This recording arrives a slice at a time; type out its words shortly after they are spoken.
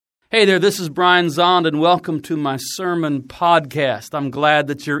Hey there, this is Brian Zond, and welcome to my sermon podcast. I'm glad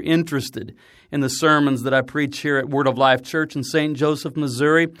that you're interested in the sermons that I preach here at Word of Life Church in St. Joseph,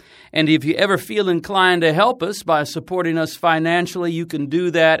 Missouri. And if you ever feel inclined to help us by supporting us financially, you can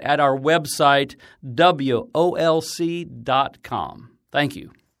do that at our website, wolc.com. Thank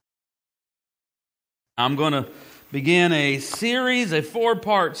you. I'm going to begin a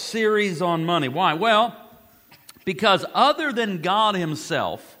four-part series on money. Why? Well, because other than God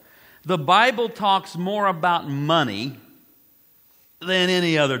Himself, the Bible talks more about money than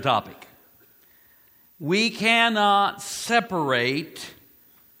any other topic. We cannot separate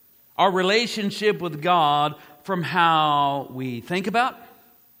our relationship with God from how we think about,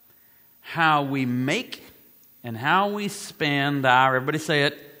 how we make, and how we spend our, everybody say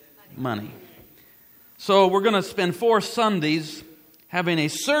it, money. So we're going to spend 4 Sundays having a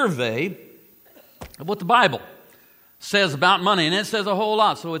survey of what the Bible says about money, and it says a whole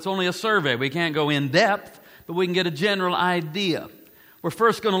lot, so it's only a survey. We can't go in depth, but we can get a general idea. We're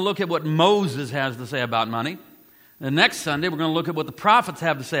first going to look at what Moses has to say about money. The next Sunday, we're going to look at what the prophets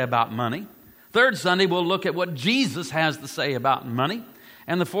have to say about money. Third Sunday, we'll look at what Jesus has to say about money.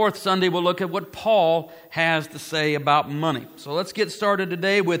 And the fourth Sunday, we'll look at what Paul has to say about money. So let's get started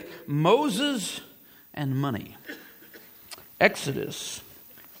today with Moses and money. Exodus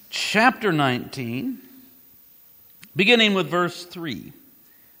chapter 19. Beginning with verse 3.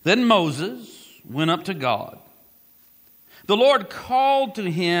 Then Moses went up to God. The Lord called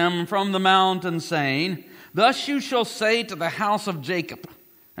to him from the mountain, saying, Thus you shall say to the house of Jacob,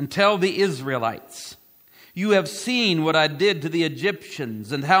 and tell the Israelites, You have seen what I did to the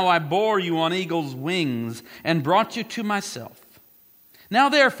Egyptians, and how I bore you on eagle's wings, and brought you to myself. Now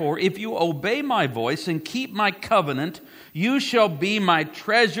therefore, if you obey my voice and keep my covenant, you shall be my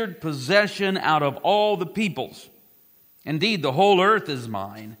treasured possession out of all the peoples. Indeed, the whole earth is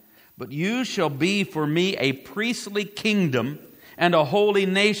mine, but you shall be for me a priestly kingdom and a holy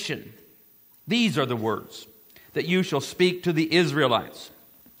nation. These are the words that you shall speak to the Israelites.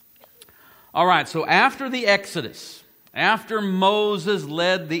 All right, so after the Exodus, after Moses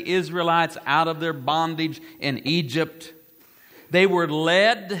led the Israelites out of their bondage in Egypt, they were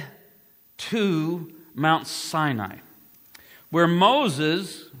led to Mount Sinai, where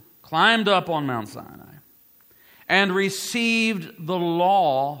Moses climbed up on Mount Sinai and received the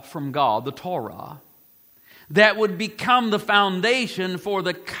law from God, the Torah, that would become the foundation for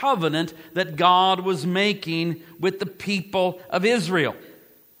the covenant that God was making with the people of Israel.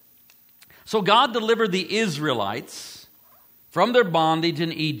 So God delivered the Israelites from their bondage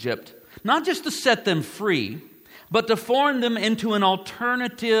in Egypt, not just to set them free, but to form them into an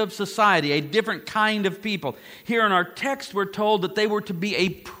alternative society, a different kind of people. Here in our text, we're told that they were to be a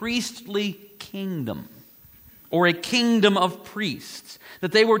priestly kingdom, or a kingdom of priests,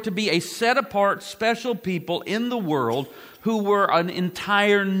 that they were to be a set-apart, special people in the world who were an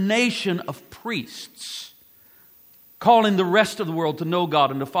entire nation of priests, calling the rest of the world to know God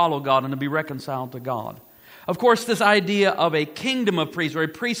and to follow God and to be reconciled to God. Of course, this idea of a kingdom of priests or a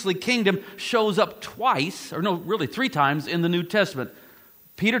priestly kingdom shows up twice, or no, really 3 times in the New Testament.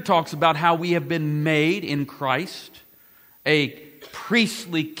 Peter talks about how we have been made in Christ a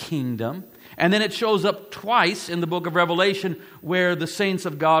priestly kingdom. And then it shows up twice in the book of Revelation where the saints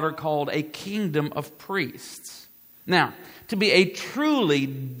of God are called a kingdom of priests. Now, to be a truly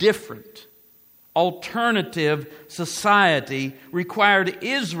different, alternative society required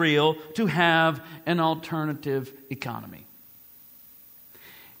Israel to have an alternative economy.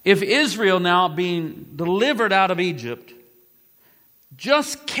 If Israel, now being delivered out of Egypt,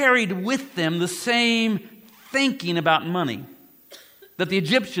 just carried with them the same thinking about money that the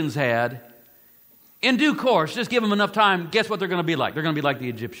Egyptians had, in due course, just give them enough time, guess what they're going to be like? They're going to be like the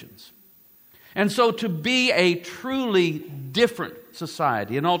Egyptians. And so to be a truly different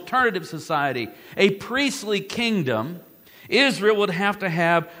society, an alternative society, a priestly kingdom, Israel would have to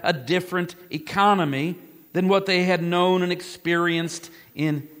have a different economy than what they had known and experienced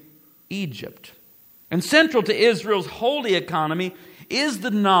in Egypt. And central to Israel's holy economy is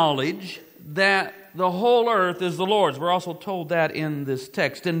the knowledge that the whole earth is the Lord's. We're also told that in this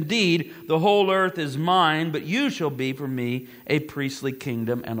text. Indeed, the whole earth is mine, but you shall be for me a priestly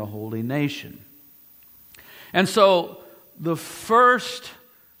kingdom and a holy nation. And so the first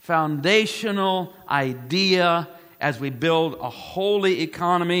foundational idea as we build a holy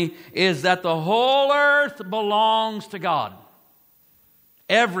economy is that the whole earth belongs to God.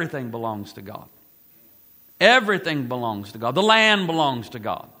 Everything belongs to God. Everything belongs to God. The land belongs to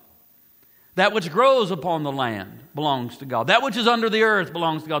God. That which grows upon the land belongs to God. That which is under the earth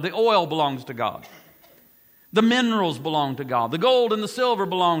belongs to God. The oil belongs to God. The minerals belong to God. The gold and the silver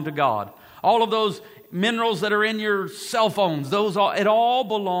belong to God. All of those minerals that are in your cell phones, it all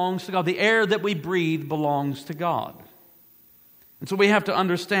belongs to God. The air that we breathe belongs to God. And so we have to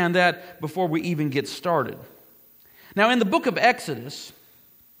understand that before we even get started. Now, in the book of Exodus,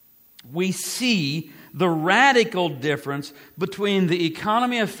 we see the radical difference between the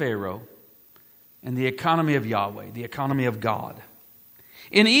economy of Pharaoh and the economy of Yahweh, the economy of God.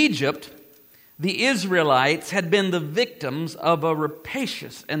 In Egypt, the Israelites had been the victims of a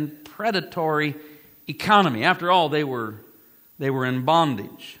rapacious and predatory economy. After all, they were in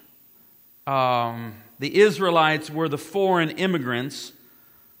bondage. The Israelites were the foreign immigrants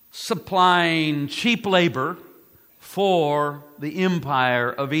supplying cheap labor for the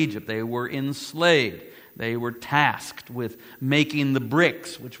empire of Egypt. They were enslaved. They were tasked with making the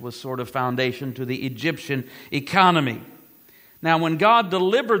bricks, which was sort of foundation to the Egyptian economy. Now, when God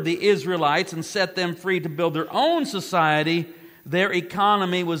delivered the Israelites and set them free to build their own society, their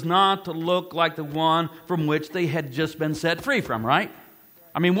economy was not to look like the one from which they had just been set free from, right?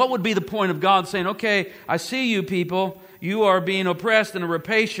 I mean, what would be the point of God saying, okay, I see you people, you are being oppressed in a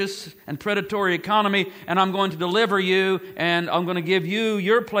rapacious and predatory economy, and I'm going to deliver you, and I'm going to give you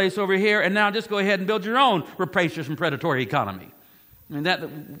your place over here, and now just go ahead and build your own rapacious and predatory economy. I mean,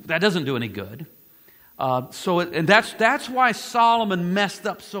 that doesn't do any good. And that's why Solomon messed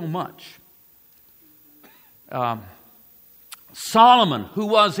up so much. Solomon, who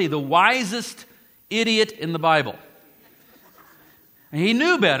was he? The wisest idiot in the Bible. He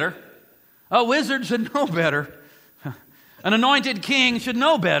knew better. A wizard should know better. An anointed king should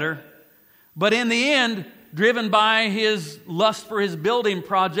know better. But in the end, driven by his lust for his building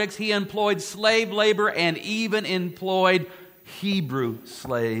projects, he employed slave labor and even employed Hebrew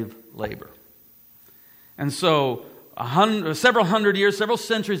slave labor. And so, several hundred years, several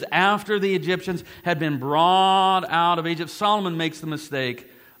centuries after the Egyptians had been brought out of Egypt, Solomon makes the mistake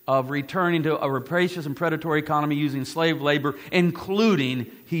of returning to a rapacious and predatory economy using slave labor, including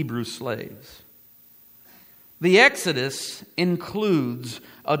Hebrew slaves. The Exodus includes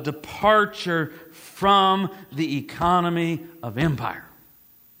a departure from the economy of empire.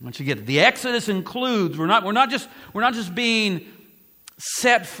 Once you get it, the Exodus includes, we're not just being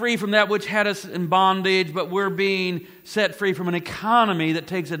set free from that which had us in bondage, but we're being set free from an economy that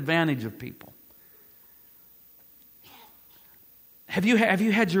takes advantage of people. Have you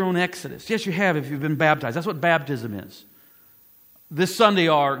had your own Exodus? Yes, you have if you've been baptized. That's what baptism is. This Sunday,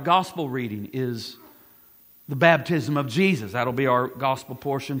 our gospel reading is the baptism of Jesus. That'll be our gospel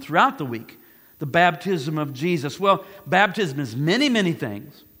portion throughout the week. The baptism of Jesus. Well, baptism is many, many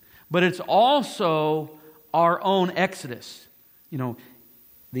things, but it's also our own Exodus. You know,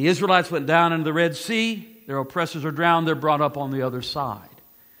 the Israelites went down into the Red Sea. Their oppressors are drowned. They're brought up on the other side.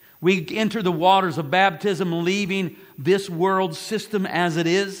 We enter the waters of baptism, leaving this world system as it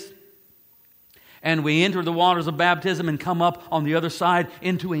is. And we enter the waters of baptism and come up on the other side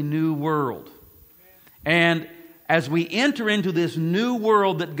into a new world. And as we enter into this new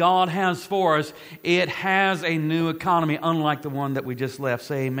world that God has for us, it has a new economy, unlike the one that we just left.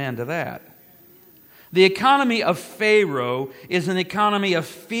 Say amen to that. The economy of Pharaoh is an economy of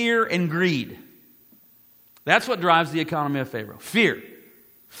fear and greed. That's what drives the economy of Pharaoh. Fear.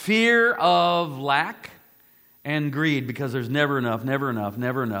 Fear of lack and greed, because there's never enough, never enough,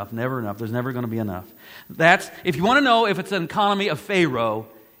 never enough, never enough. There's never going to be enough. If you want to know if it's an economy of Pharaoh,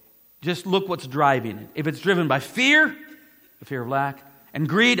 just look what's driving it. If it's driven by fear, the fear of lack, and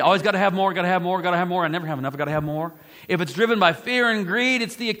greed, always got to have more, got to have more, got to have more. I never have enough, I got to have more. If it's driven by fear and greed,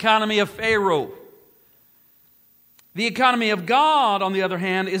 it's the economy of Pharaoh. The economy of God, on the other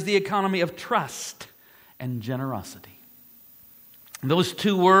hand, is the economy of trust and generosity. Those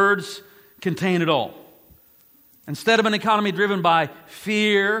two words contain it all. Instead of an economy driven by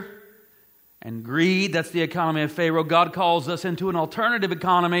fear and greed, that's the economy of Pharaoh, God calls us into an alternative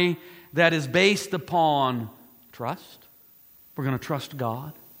economy that is based upon trust. We're going to trust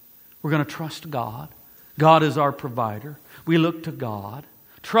God. We're going to trust God. God is our provider. We look to God.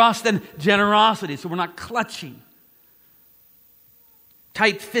 Trust and generosity, so we're not clutching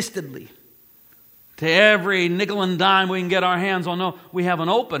tight-fistedly to every nickel and dime we can get our hands on. No, we have an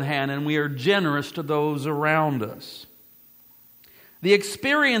open hand and we are generous to those around us. The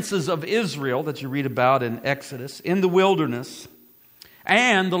experiences of Israel that you read about in Exodus, in the wilderness,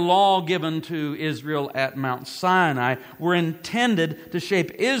 and the law given to Israel at Mount Sinai were intended to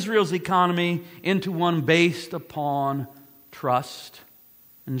shape Israel's economy into one based upon trust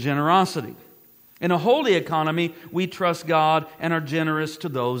and generosity. In a holy economy, we trust God and are generous to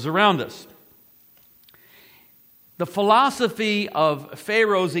those around us. The philosophy of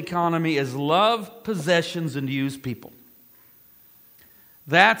Pharaoh's economy is love possessions and use people.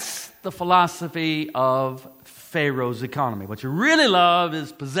 That's the philosophy of Pharaoh's economy. What you really love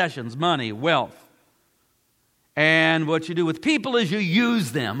is possessions, money, wealth. And what you do with people is you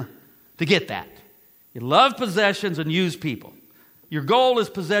use them to get that. You love possessions and use people. Your goal is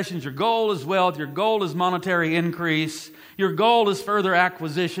possessions, your goal is wealth, your goal is monetary increase, your goal is further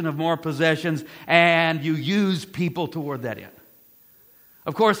acquisition of more possessions, and you use people toward that end.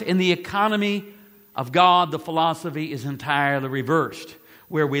 Of course, in the economy of God, the philosophy is entirely reversed,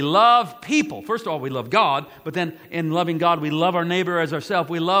 where we love people. First of all, we love God, but then in loving God, we love our neighbor as ourselves.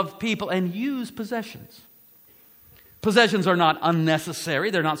 We love people and use possessions. Possessions are not unnecessary.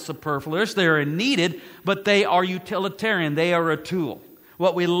 They're not superfluous. They are needed, but they are utilitarian. They are a tool.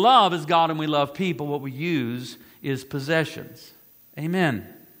 What we love is God and we love people. What we use is possessions.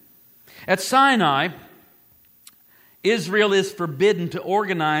 Amen. At Sinai, Israel is forbidden to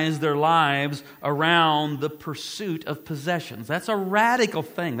organize their lives around the pursuit of possessions. That's a radical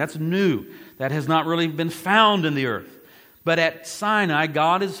thing. That's new. That has not really been found in the earth. But at Sinai,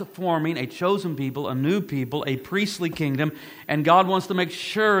 God is forming a chosen people, a new people, a priestly kingdom, and God wants to make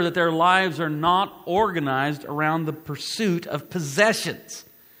sure that their lives are not organized around the pursuit of possessions.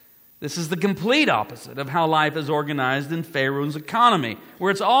 This is the complete opposite of how life is organized in Pharaoh's economy,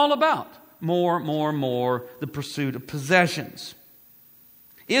 where it's all about more, the pursuit of possessions.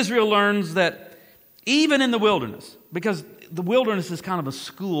 Israel learns that even in the wilderness, because the wilderness is kind of a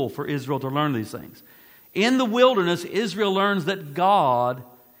school for Israel to learn these things. In the wilderness, Israel learns that God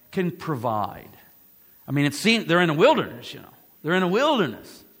can provide. I mean, they're in a wilderness, They're in a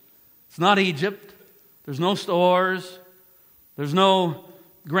wilderness. It's not Egypt. There's no stores. There's no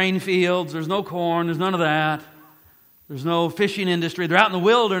grain fields. There's no corn. There's none of that. There's no fishing industry. They're out in the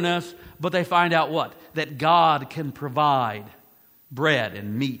wilderness, but they find out what? That God can provide bread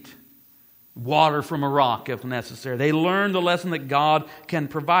and meat, water from a rock if necessary. They learn the lesson that God can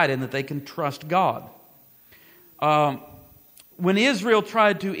provide and that they can trust God. When Israel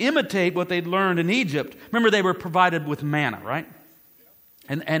tried to imitate what they'd learned in Egypt, remember they were provided with manna, right?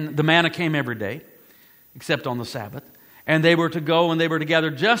 And the manna came every day, except on the Sabbath. And they were to go and they were to gather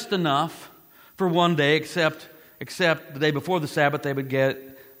just enough for one day, except the day before the Sabbath they would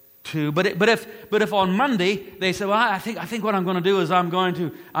get two. But if on Monday they said, well, I think what I'm going to do is I'm going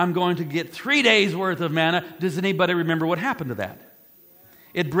to get 3 days worth of manna. Does anybody remember what happened to that?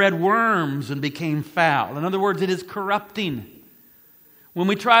 It bred worms and became foul. In other words, it is corrupting. When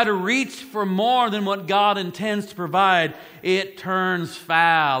we try to reach for more than what God intends to provide, it turns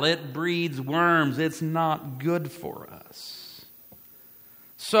foul. It breeds worms. It's not good for us.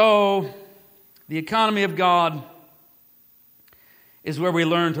 So, the economy of God is where we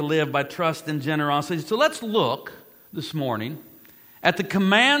learn to live by trust and generosity. So let's look this morning at the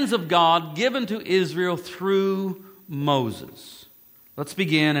commands of God given to Israel through Moses. Let's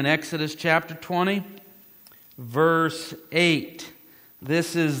begin in Exodus chapter 20, verse 8.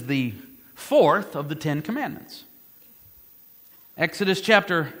 This is the fourth of the 10 commandments. Exodus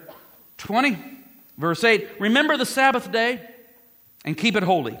chapter 20, verse 8. Remember the Sabbath day and keep it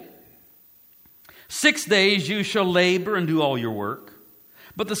holy. 6 days you shall labor and do all your work.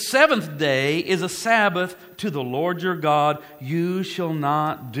 But the seventh day is a Sabbath to the Lord your God. You shall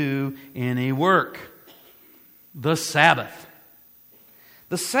not do any work. The Sabbath.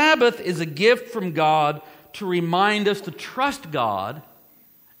 The Sabbath is a gift from God to remind us to trust God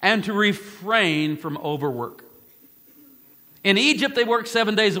and to refrain from overwork. In Egypt, they worked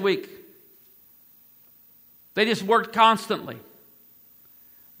 7 days a week. They just worked constantly.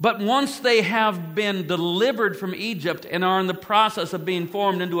 But once they have been delivered from Egypt and are in the process of being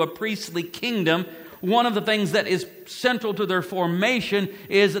formed into a priestly kingdom, one of the things that is central to their formation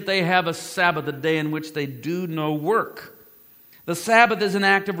is that they have a Sabbath, a day in which they do no work. The Sabbath is an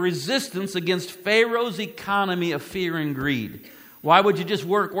act of resistance against Pharaoh's economy of fear and greed. Why would you just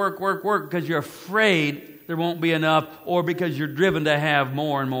work? Because you're afraid there won't be enough, or because you're driven to have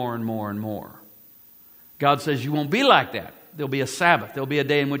more and more. God says you won't be like that. There'll be a Sabbath. There'll be a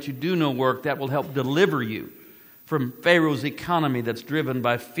day in which you do no work that will help deliver you from Pharaoh's economy that's driven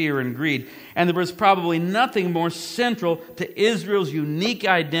by fear and greed. And there was probably nothing more central to Israel's unique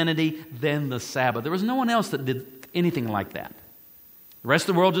identity than the Sabbath. There was no one else that did anything like that. The rest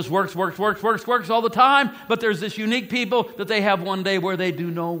of the world just works all the time, but there's this unique people that they have one day where they do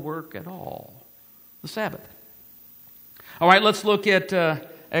no work at all. The Sabbath. All right, let's look at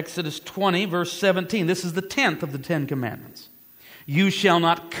Exodus 20, verse 17. This is the 10th of the 10 commandments. You shall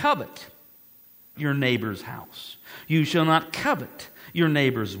not covet your neighbor's house. You shall not covet your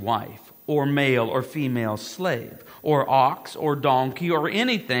neighbor's wife, or male or female slave, or ox or donkey, or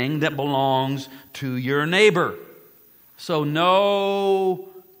anything that belongs to your neighbor. So no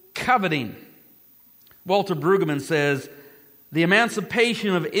coveting. Walter Brueggemann says, the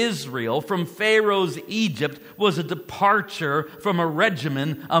emancipation of Israel from Pharaoh's Egypt was a departure from a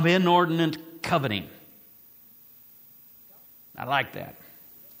regimen of inordinate coveting. I like that.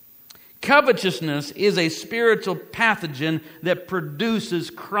 Covetousness is a spiritual pathogen that produces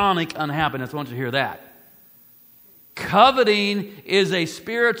chronic unhappiness. I want you to hear that. Coveting is a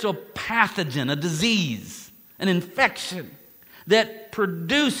spiritual pathogen, a disease, an infection that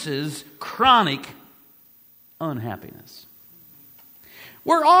produces chronic unhappiness.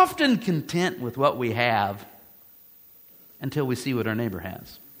 We're often content with what we have until we see what our neighbor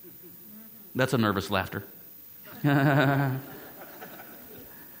has. That's a nervous laughter.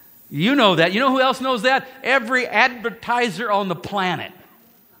 You know that. You know who else knows that? Every advertiser on the planet.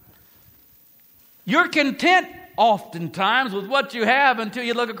 You're content oftentimes with what you have until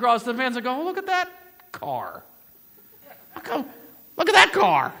you look across the fence and go, oh, look at that car. Look at that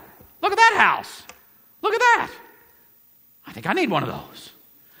car. Look at that house. Look at that. I think I need one of those.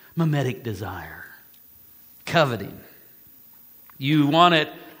 Mimetic desire. Coveting. You want it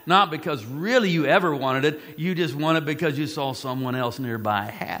not because really you ever wanted it. You just want it because you saw someone else nearby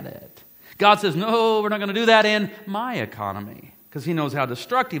had it. God says, no, we're not going to do that in my economy, because He knows how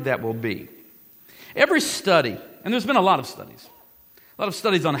destructive that will be. Every study, and there's been a lot of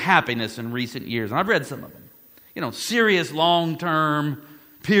studies on happiness in recent years, and I've read some of them. Serious, long-term,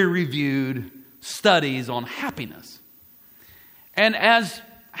 peer-reviewed studies on happiness. And as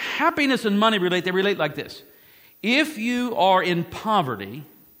happiness and money relate, they relate like this. If you are in poverty,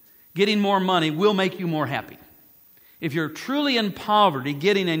 getting more money will make you more happy. If you're truly in poverty,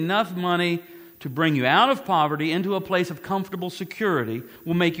 getting enough money to bring you out of poverty into a place of comfortable security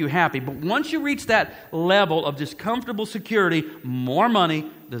will make you happy. But once you reach that level of just comfortable security, more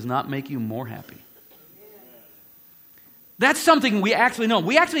money does not make you more happy. That's something we actually know.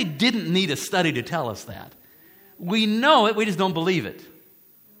 We actually didn't need a study to tell us that. We know it, we just don't believe it.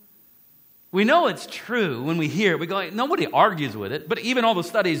 We know it's true when we hear it. We go, nobody argues with it, but even all the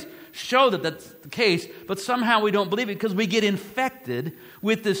studies show that that's the case, but somehow we don't believe it because we get infected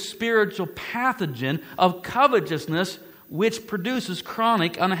with this spiritual pathogen of covetousness, which produces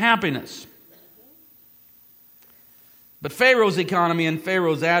chronic unhappiness. But Pharaoh's economy and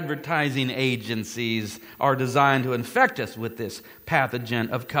Pharaoh's advertising agencies are designed to infect us with this pathogen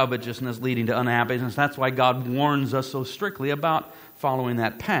of covetousness leading to unhappiness. That's why God warns us so strictly about following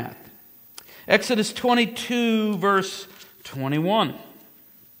that path. Exodus 22, verse 21.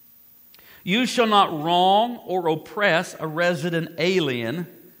 You shall not wrong or oppress a resident alien,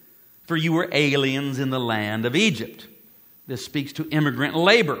 for you were aliens in the land of Egypt. This speaks to immigrant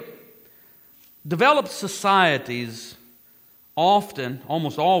labor. Developed societies often,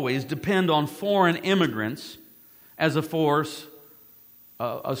 almost always, depend on foreign immigrants as a source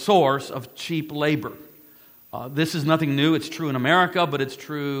of cheap labor. This is nothing new. It's true in America, but it's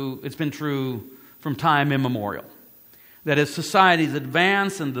been true from time immemorial. That as societies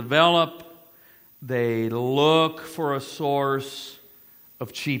advance and develop, they look for a source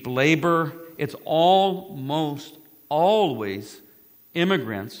of cheap labor. It's almost always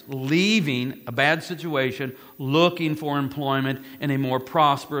immigrants leaving a bad situation, looking for employment in a more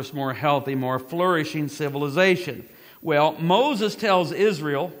prosperous, more healthy, more flourishing civilization. Well, Moses tells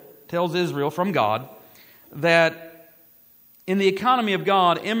Israel from God, that in the economy of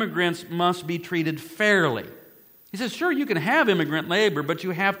God, immigrants must be treated fairly. He says, sure, you can have immigrant labor, but you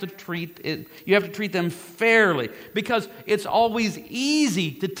have to treat them fairly, because it's always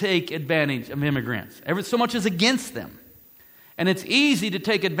easy to take advantage of immigrants. So much is against them. And it's easy to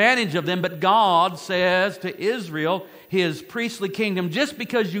take advantage of them, but God says to Israel, His priestly kingdom, just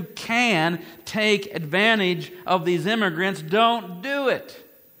because you can take advantage of these immigrants, don't do it.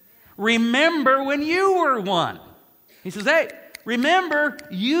 Remember when you were one. He says, hey, remember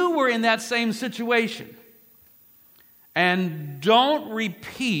you were in that same situation. And don't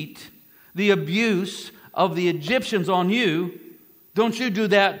repeat the abuse of the Egyptians on you. Don't you do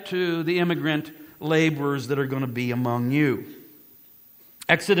that to the immigrant laborers that are going to be among you.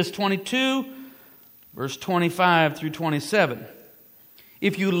 Exodus 22, verse 25 through 27.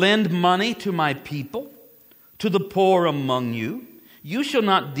 If you lend money to my people, to the poor among you, you shall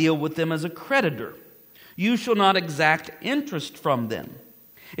not deal with them as a creditor. You shall not exact interest from them.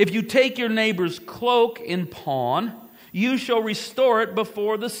 If you take your neighbor's cloak in pawn, you shall restore it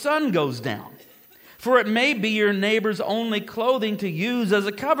before the sun goes down. For it may be your neighbor's only clothing to use as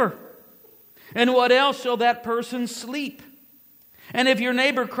a cover. And what else shall that person sleep? And if your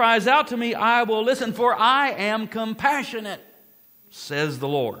neighbor cries out to me, I will listen, for I am compassionate, says the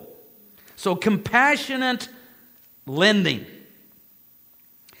Lord. So compassionate lending.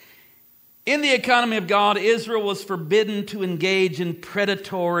 In the economy of God, Israel was forbidden to engage in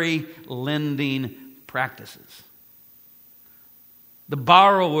predatory lending practices. The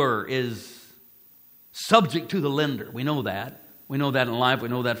borrower is subject to the lender. We know that. We know that in life. We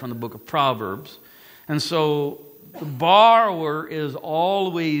know that from the book of Proverbs. And so the borrower is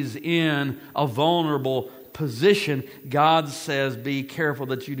always in a vulnerable position. God says, be careful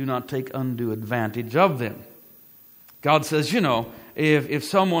that you do not take undue advantage of them. God says, if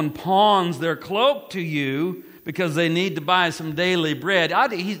someone pawns their cloak to you because they need to buy some daily bread,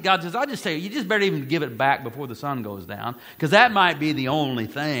 God says, I just tell you, you just better even give it back before the sun goes down, because that might be the only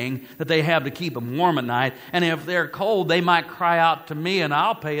thing that they have to keep them warm at night. And if they're cold, they might cry out to me and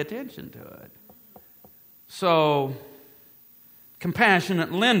I'll pay attention to it. So,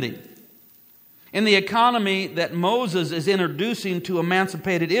 compassionate lending. In the economy that Moses is introducing to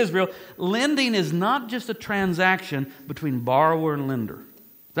emancipated Israel, lending is not just a transaction between borrower and lender.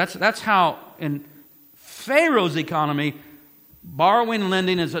 That's how in Pharaoh's economy, borrowing and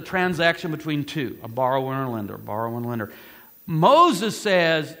lending is a transaction between two, a borrower and a lender, a borrower and a lender. Moses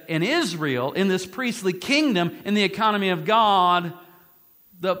says in Israel, in this priestly kingdom, in the economy of God,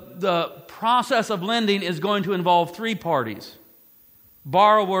 the process of lending is going to involve three parties: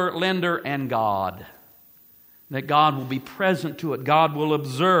 borrower, lender, and God. That God will be present to it. God will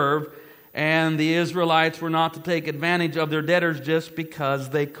observe. And the Israelites were not to take advantage of their debtors just because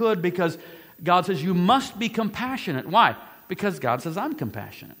they could, because God says you must be compassionate. Why? Because God says I'm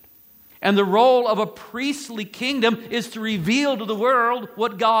compassionate. And the role of a priestly kingdom is to reveal to the world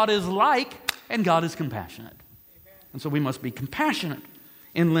what God is like, and God is compassionate. And so we must be compassionate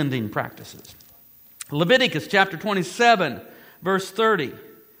in lending practices. Leviticus chapter 27, verse 30.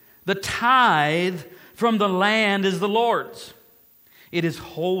 The tithe from the land is the Lord's. It is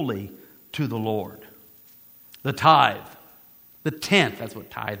holy to the Lord. The tithe. The tenth. That's what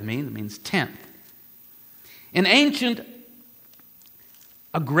tithe means. It means tenth. In ancient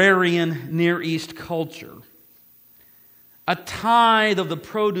agrarian Near East culture, a tithe of the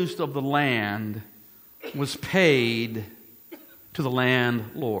produce of the land was paid to the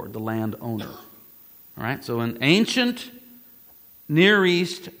landlord, the landowner. All right? So in ancient Near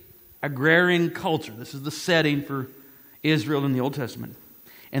East agrarian culture, this is the setting for Israel in the Old Testament.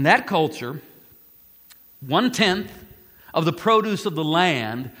 In that culture, 1/10 of the produce of the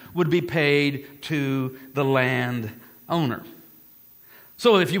land would be paid to the landowner.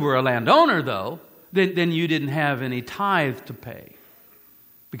 So if you were a landowner, though, then you didn't have any tithe to pay,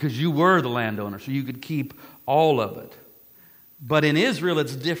 because you were the landowner, so you could keep all of it. But in Israel,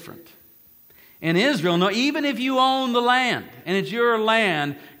 it's different. In Israel, no, even if you own the land and it's your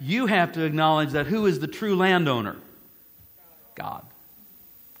land, you have to acknowledge that who is the true landowner? God.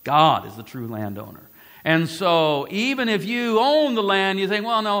 God is the true landowner. And so even if you own the land, you think,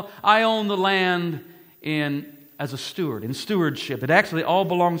 well, no, I own the land as a steward, in stewardship. It actually all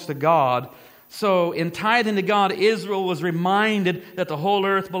belongs to God. So in tithing to God, Israel was reminded that the whole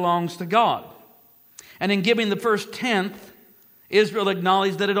earth belongs to God. And in giving the first tenth, Israel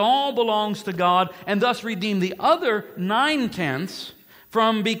acknowledged that it all belongs to God, and thus redeemed the other 9/10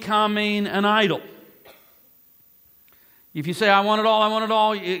 from becoming an idol. If you say, I want it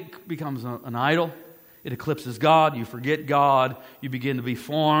all, it becomes an idol. It eclipses God. You forget God. You begin to be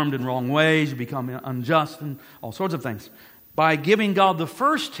formed in wrong ways. You become unjust and all sorts of things. By giving God the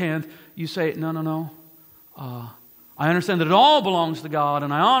first tenth, you say, no. I understand that it all belongs to God,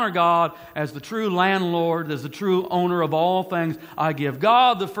 and I honor God as the true landlord, as the true owner of all things. I give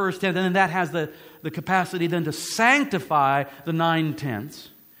God the first tenth, and then that has the capacity then to sanctify the 9/10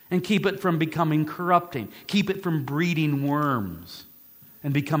 and keep it from becoming corrupting, keep it from breeding worms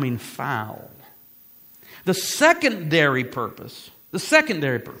and becoming foul. The secondary purpose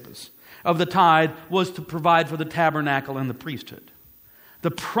of the tithe was to provide for the tabernacle and the priesthood. The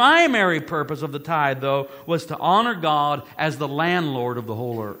primary purpose of the tithe, though, was to honor God as the landlord of the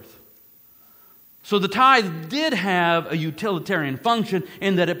whole earth. So the tithe did have a utilitarian function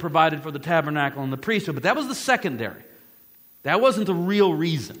in that it provided for the tabernacle and the priesthood, but that was the secondary. That wasn't the real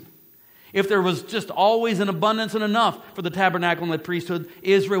reason. If there was just always an abundance and enough for the tabernacle and the priesthood,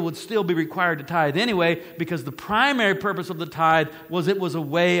 Israel would still be required to tithe anyway, because the primary purpose of the tithe was it was a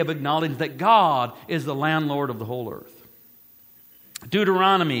way of acknowledging that God is the landlord of the whole earth.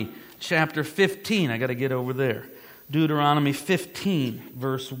 Deuteronomy chapter 15. I got to get over there. Deuteronomy 15,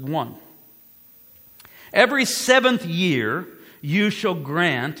 verse 1. Every 7th year you shall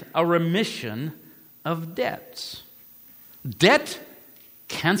grant a remission of debts. Debt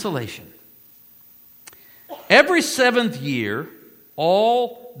cancellation. Every 7th year,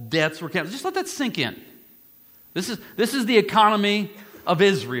 all debts were canceled. Just let that sink in. This is the economy of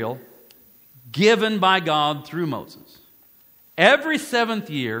Israel given by God through Moses. Every 7th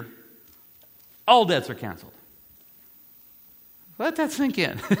year, all debts are canceled. Let that sink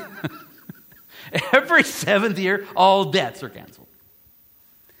in. Every 7th year, all debts are canceled.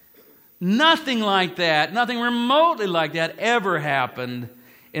 Nothing like that, nothing remotely like that ever happened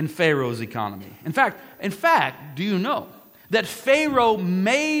in Pharaoh's economy. In fact, do you know that Pharaoh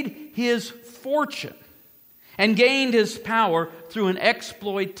made his fortune and gained his power through an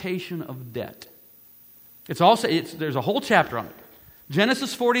exploitation of debt? There's a whole chapter on it.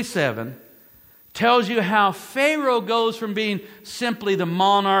 Genesis 47 tells you how Pharaoh goes from being simply the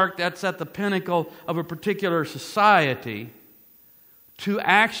monarch that's at the pinnacle of a particular society to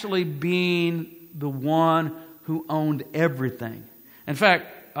actually being the one who owned everything. In fact,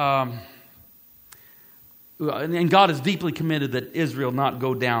 and God is deeply committed that Israel not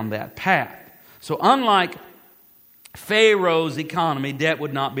go down that path. So unlike Pharaoh's economy, debt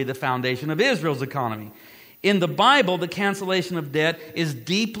would not be the foundation of Israel's economy. In the Bible, the cancellation of debt is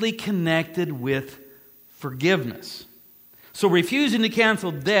deeply connected with forgiveness. So refusing to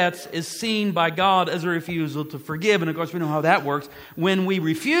cancel debts is seen by God as a refusal to forgive. And of course, we know how that works. When we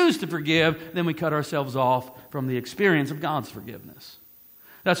refuse to forgive, then we cut ourselves off from the experience of God's forgiveness.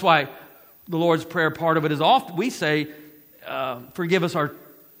 That's why the Lord's Prayer, part of it is often we say, forgive us our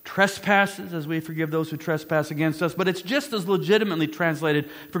trespasses as we forgive those who trespass against us. But it's just as legitimately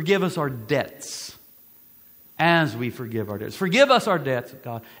translated, forgive us our debts as we forgive our debtors. Forgive us our debts,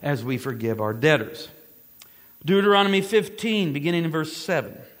 God, as we forgive our debtors. Deuteronomy 15, beginning in verse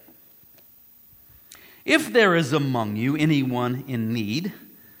 7. If there is among you anyone in need,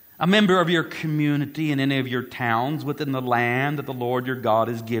 a member of your community in any of your towns within the land that the Lord your God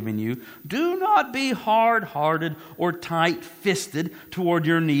is giving you, do not be hard-hearted or tight-fisted toward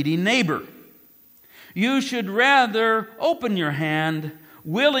your needy neighbor. You should rather open your hand,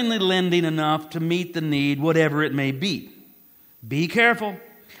 willingly lending enough to meet the need, whatever it may be. Be careful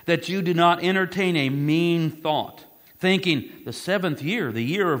that you do not entertain a mean thought, thinking the 7th year, the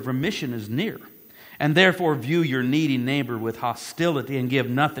year of remission, is near, and therefore view your needy neighbor with hostility and give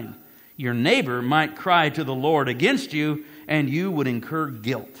nothing. Your neighbor might cry to the Lord against you, and you would incur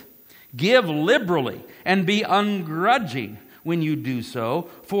guilt. Give liberally and be ungrudging when you do so,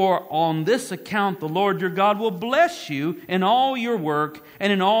 for on this account the Lord your God will bless you in all your work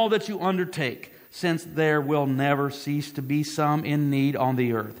and in all that you undertake, since there will never cease to be some in need on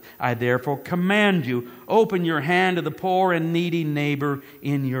the earth. I therefore command you, open your hand to the poor and needy neighbor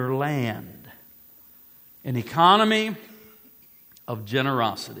in your land. An economy of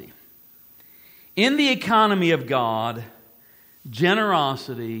generosity. In the economy of God,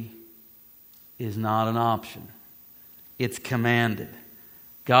 generosity is not an option. It's commanded.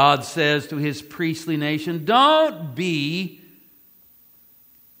 God says to His priestly nation, don't be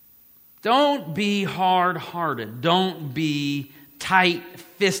hard-hearted. Don't be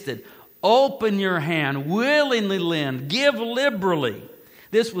tight-fisted. Open your hand. Willingly lend. Give liberally.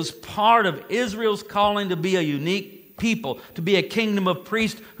 This was part of Israel's calling to be a unique people, to be a kingdom of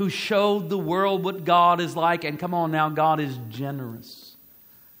priests who showed the world what God is like. And come on now, God is generous.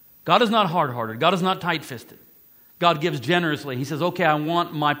 God is not hard-hearted. God is not tight-fisted. God gives generously. He says, okay, I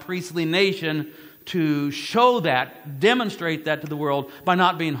want my priestly nation to show that, demonstrate that to the world by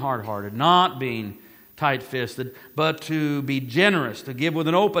not being hard-hearted, not being tight-fisted, but to be generous, to give with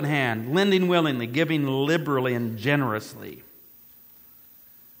an open hand, lending willingly, giving liberally and generously.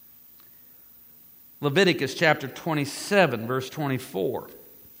 Leviticus chapter 27, verse 24.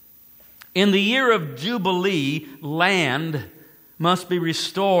 In the year of Jubilee, land must be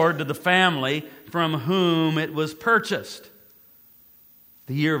restored to the family from whom it was purchased.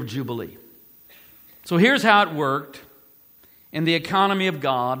 The year of Jubilee. So here's how it worked in the economy of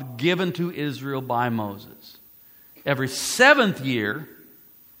God given to Israel by Moses. Every 7th year,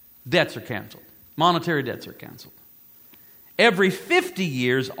 debts are canceled. Monetary debts are canceled. Every 50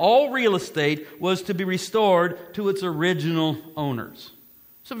 years, all real estate was to be restored to its original owners.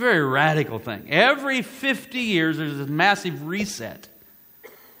 It's a very radical thing. Every 50 years, there's this massive reset.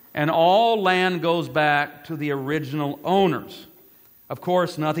 And all land goes back to the original owners. Of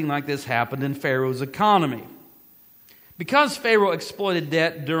course, nothing like this happened in Pharaoh's economy. Because Pharaoh exploited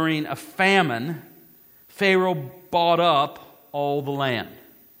debt during a famine, Pharaoh bought up all the land.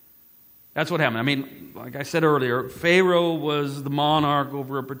 That's what happened. I mean, like I said earlier, Pharaoh was the monarch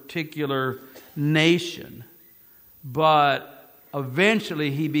over a particular nation. But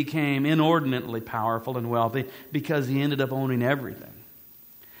eventually he became inordinately powerful and wealthy because he ended up owning everything.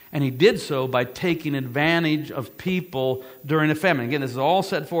 And he did so by taking advantage of people during a famine. Again, this is all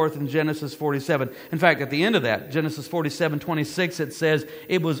set forth in Genesis 47. In fact, at the end of that, Genesis 47:26, it says,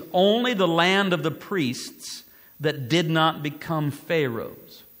 it was only the land of the priests that did not become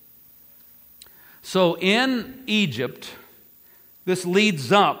Pharaoh's. So in Egypt, this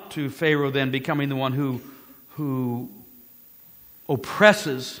leads up to Pharaoh then becoming the one who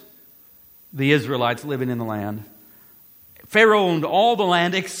oppresses the Israelites living in the land. Pharaoh owned all the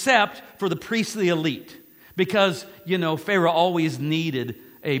land except for the priestly elite. Because, Pharaoh always needed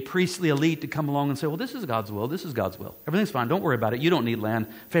a priestly elite to come along and say, well, this is God's will, this is God's will. Everything's fine, don't worry about it. You don't need land.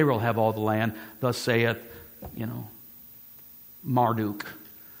 Pharaoh will have all the land. Thus saith, Marduk,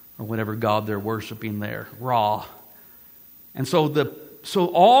 or whatever god they're worshiping there, Ra. And so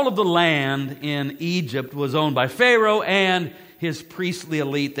all of the land in Egypt was owned by Pharaoh and his priestly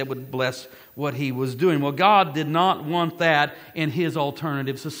elite that would bless what he was doing. Well, God did not want that in his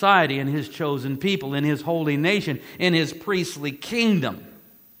alternative society, in his chosen people, in his holy nation, in his priestly kingdom.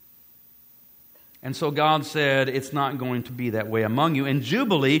 And so God said, it's not going to be that way among you. And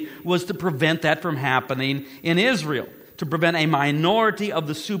Jubilee was to prevent that from happening in Israel, to prevent a minority of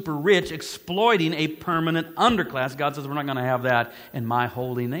the super rich exploiting a permanent underclass. God says, we're not going to have that in my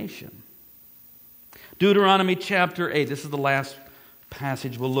holy nation. Deuteronomy chapter 8, this is the last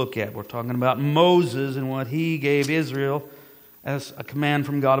passage we'll look at. We're talking about Moses and what he gave Israel as a command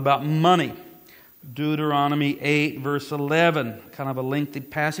from God about money. Deuteronomy 8 verse 11, kind of a lengthy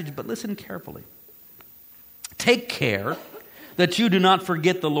passage, but listen carefully. Take care that you do not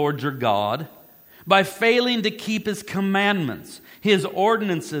forget the Lord your God by failing to keep his commandments, his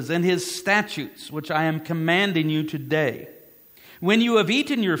ordinances, and his statutes, which I am commanding you today. When you have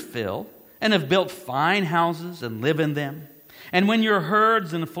eaten your fill and have built fine houses and live in them, and when your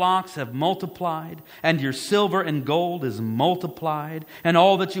herds and flocks have multiplied, and your silver and gold is multiplied, and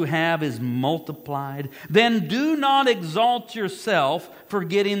all that you have is multiplied, then do not exalt yourself,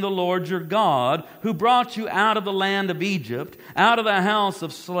 forgetting the Lord your God, who brought you out of the land of Egypt, out of the house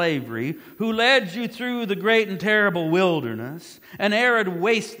of slavery, who led you through the great and terrible wilderness, an arid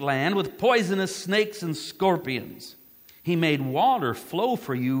wasteland with poisonous snakes and scorpions. He made water flow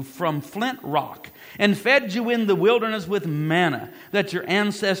for you from flint rock and fed you in the wilderness with manna that your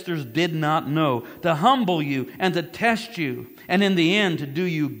ancestors did not know, to humble you and to test you, and in the end to do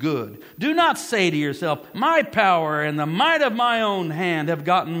you good. Do not say to yourself, my power and the might of my own hand have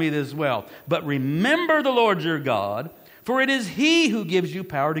gotten me this wealth. But remember the Lord your God, for it is he who gives you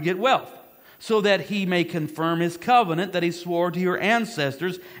power to get wealth, so that he may confirm his covenant that he swore to your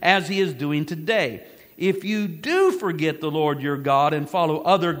ancestors, as he is doing today. If you do forget the Lord your God and follow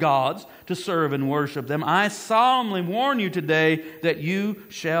other gods to serve and worship them, I solemnly warn you today that you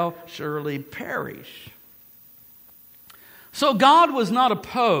shall surely perish. So God was not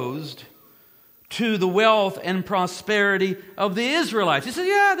opposed to the wealth and prosperity of the Israelites. He said,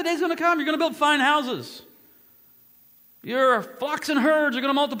 yeah, the day's going to come. You're going to build fine houses. Your flocks and herds are going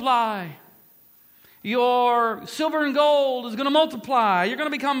to multiply. Your silver and gold is going to multiply. You're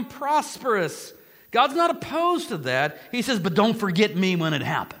going to become prosperous. God's not opposed to that. He says, but don't forget me when it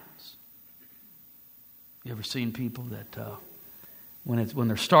happens. You ever seen people that when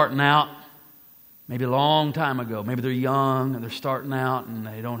they're starting out, maybe a long time ago, maybe they're young and they're starting out and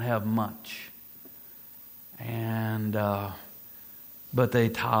they don't have much. And but they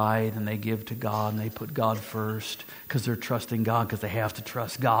tithe and they give to God and they put God first because they're trusting God because they have to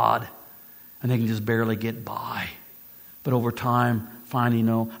trust God. And they can just barely get by. But over time, finally,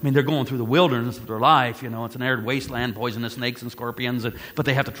 they're going through the wilderness of their life. It's an arid wasteland, poisonous snakes and scorpions. But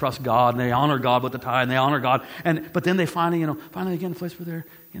they have to trust God, and they honor God with the tithe, and they honor God. But then they finally get in a place where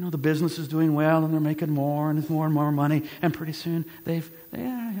they're, the business is doing well, and they're making more, and there's more and more money. And pretty soon,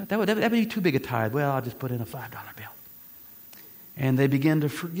 that would be too big a tithe. Well, I'll just put in a $5 bill. And they begin to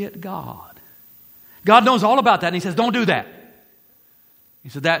forget God. God knows all about that, and he says, don't do that. He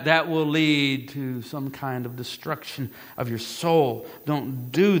said that will lead to some kind of destruction of your soul.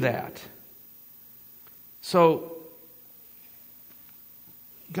 Don't do that. So,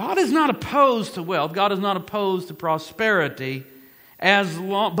 God is not opposed to wealth. God is not opposed to prosperity,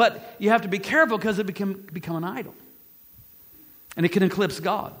 but you have to be careful because it can become an idol. And it can eclipse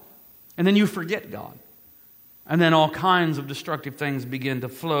God. And then you forget God. And then all kinds of destructive things begin to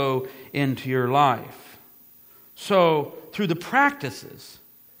flow into your life. So, through the practices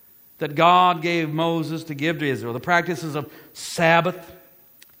that God gave Moses to give to Israel, the practices of Sabbath,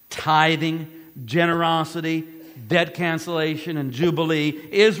 tithing, generosity, debt cancellation and jubilee.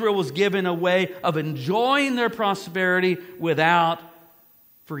 Israel was given a way of enjoying their prosperity without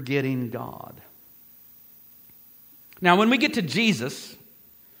forgetting God. Now, when we get to Jesus,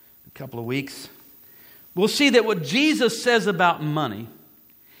 a couple of weeks, we'll see that what Jesus says about money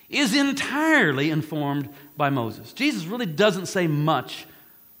is entirely informed by Moses. Jesus really doesn't say much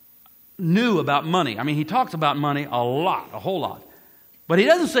new about money. I mean, he talks about money a lot, a whole lot. But he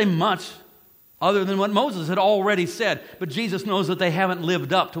doesn't say much other than what Moses had already said. But Jesus knows that they haven't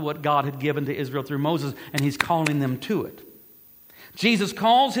lived up to what God had given to Israel through Moses, and he's calling them to it. Jesus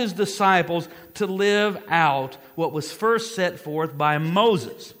calls his disciples to live out what was first set forth by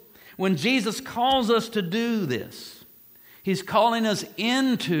Moses. When Jesus calls us to do this, he's calling us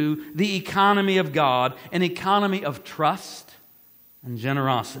into the economy of God, an economy of trust and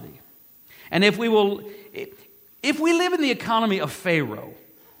generosity. And if we live in the economy of Pharaoh,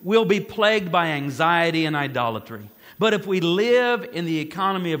 we'll be plagued by anxiety and idolatry. But if we live in the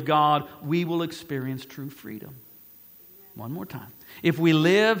economy of God, we will experience true freedom. One more time. If we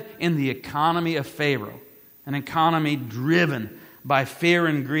live in the economy of Pharaoh, an economy driven by fear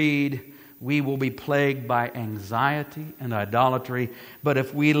and greed, we will be plagued by anxiety and idolatry. But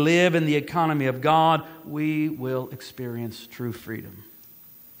if we live in the economy of God, we will experience true freedom.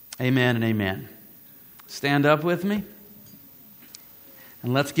 Amen and amen. Stand up with me.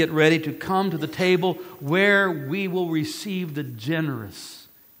 And let's get ready to come to the table where we will receive the generous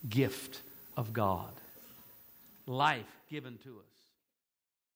gift of God. Life given to us.